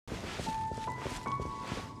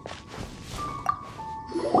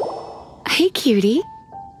Hey, cutie.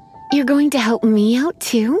 You're going to help me out,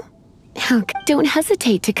 too? Don't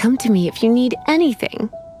hesitate to come to me if you need anything.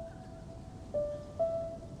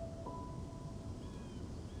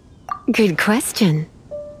 Good question.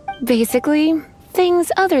 Basically,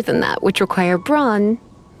 things other than that which require brawn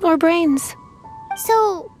or brains.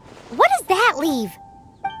 So, what does that leave?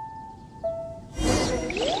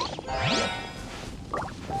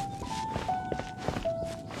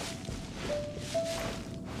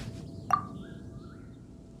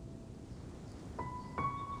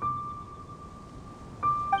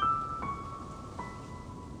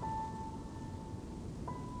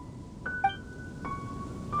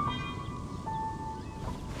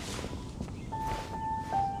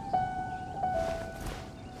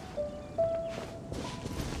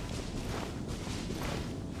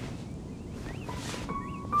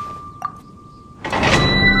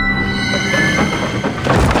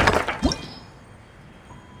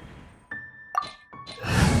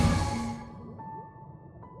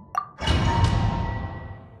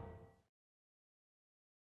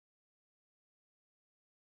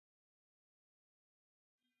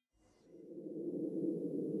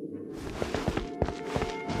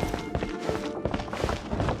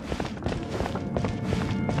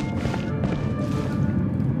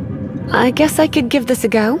 I guess I could give this a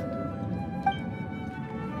go.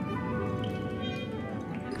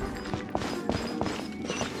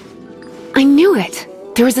 I knew it!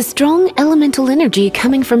 There is a strong elemental energy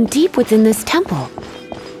coming from deep within this temple.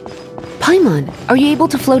 Paimon, are you able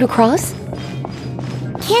to float across?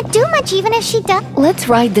 Can't do much even if she does. Let's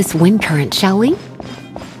ride this wind current, shall we?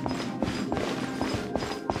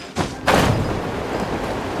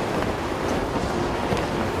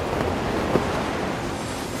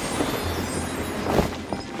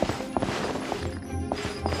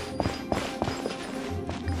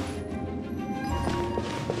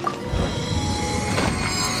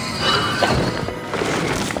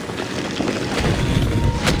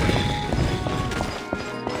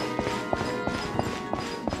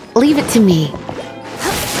 Leave it to me.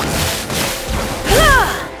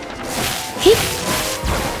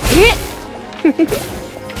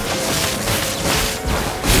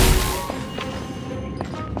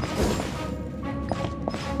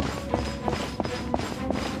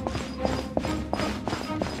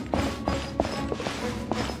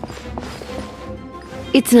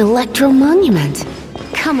 It's an electro monument.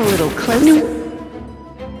 Come a little closer.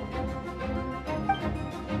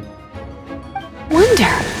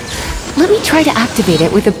 Wonder. Let me try to activate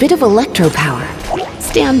it with a bit of electro power.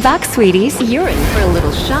 Stand back, sweeties. You're in for a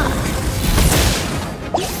little shock.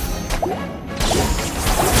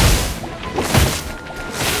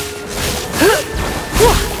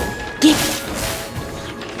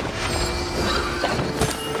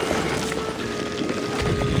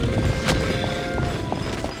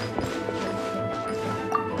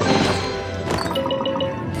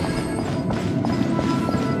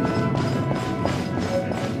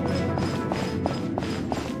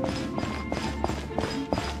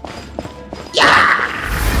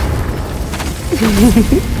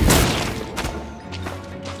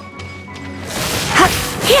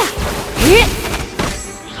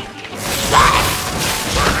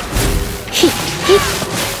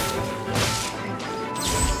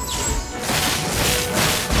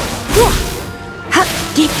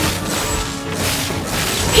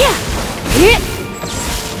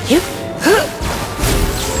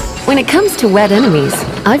 When it comes to wet enemies,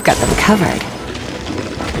 I've got them covered.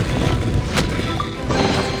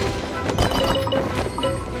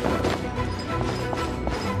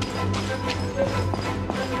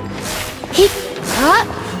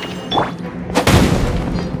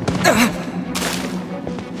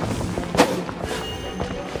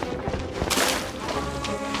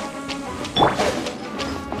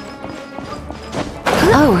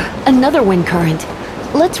 Oh, another wind current.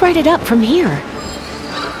 Let's ride it up from here.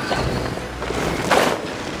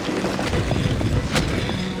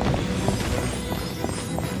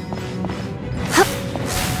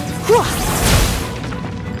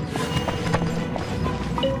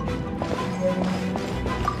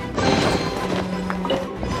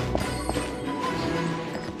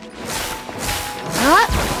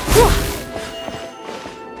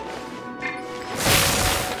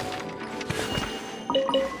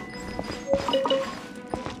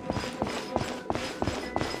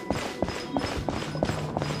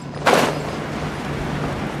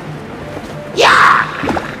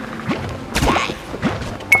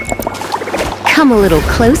 Come a little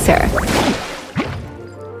closer.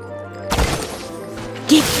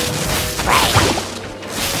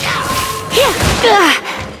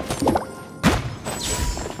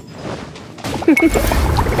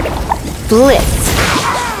 Blitz.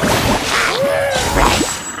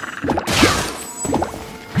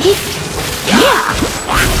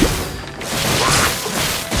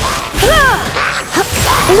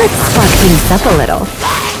 Let's spark things up a little.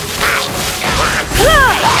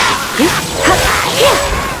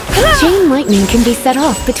 Chain lightning can be set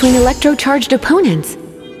off between electrocharged opponents.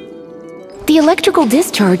 The electrical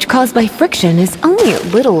discharge caused by friction is only a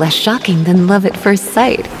little less shocking than love at first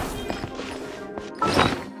sight.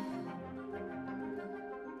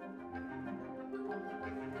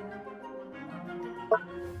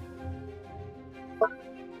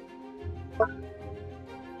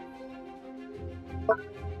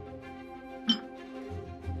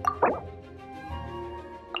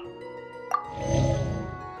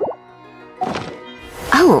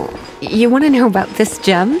 Oh, you want to know about this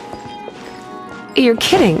gem? You're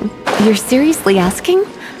kidding. You're seriously asking?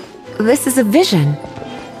 This is a vision.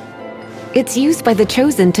 It's used by the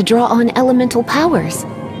Chosen to draw on elemental powers.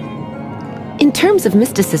 In terms of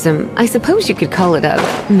mysticism, I suppose you could call it a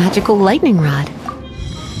magical lightning rod.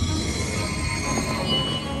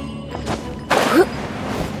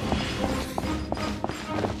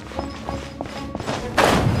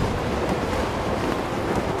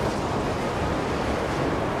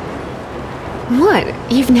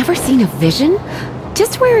 What? You've never seen a vision?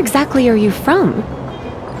 Just where exactly are you from?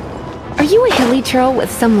 Are you a hilly churl with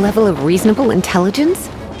some level of reasonable intelligence?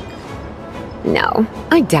 No,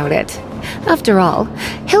 I doubt it. After all,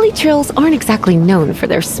 hilly churls aren't exactly known for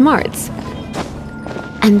their smarts.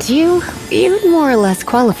 And you'd more or less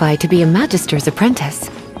qualify to be a magister's apprentice.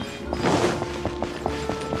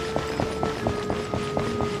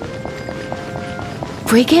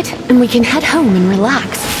 Break it, and we can head home and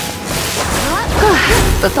relax.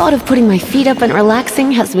 The thought of putting my feet up and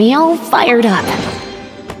relaxing has me all fired up.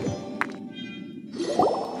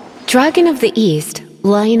 Dragon of the East,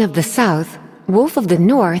 Lion of the South, Wolf of the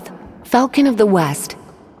North, Falcon of the West.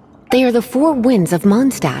 They are the four winds of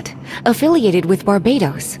Mondstadt, affiliated with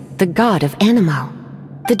Barbados, the god of Anemo.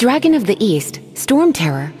 The Dragon of the East, Storm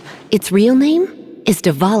Terror, its real name is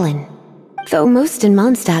Dvalin. Though most in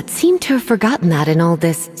Mondstadt seem to have forgotten that in all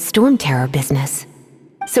this Storm Terror business.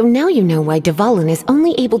 So now you know why Dvalin is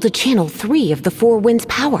only able to channel 3 of the four winds'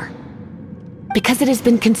 power. Because it has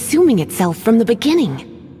been consuming itself from the beginning.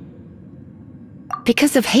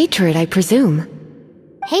 Because of hatred, I presume.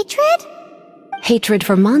 Hatred? Hatred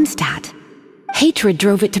for Mondstadt. Hatred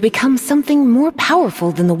drove it to become something more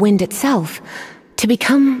powerful than the wind itself. To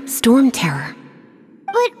become Storm Terror.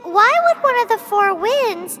 But why would one of the four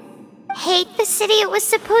winds hate the city it was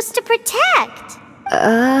supposed to protect?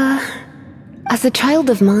 As a child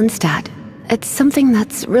of Mondstadt, it's something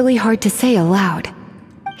that's really hard to say aloud.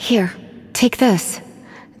 Here, take this.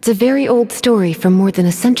 It's a very old story from more than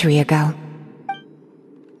a century ago.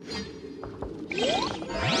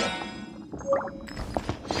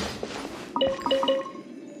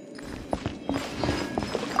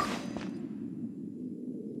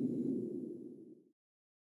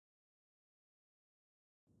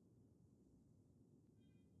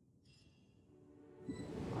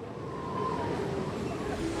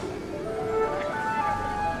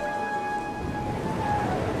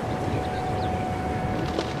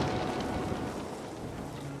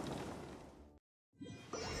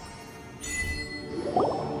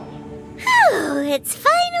 It's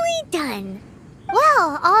finally done.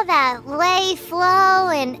 Well, all that lay, flow,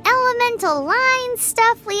 and elemental line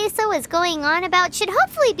stuff Lisa was going on about should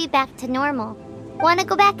hopefully be back to normal. Want to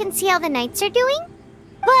go back and see how the knights are doing?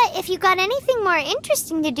 But if you got anything more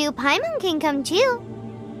interesting to do, Paimon can come too.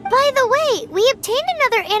 By the way, we obtained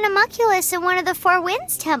another Animalculus in one of the Four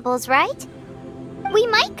Winds temples, right? We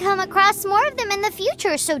might come across more of them in the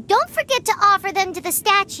future, so don't forget to offer them to the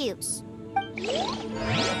statues.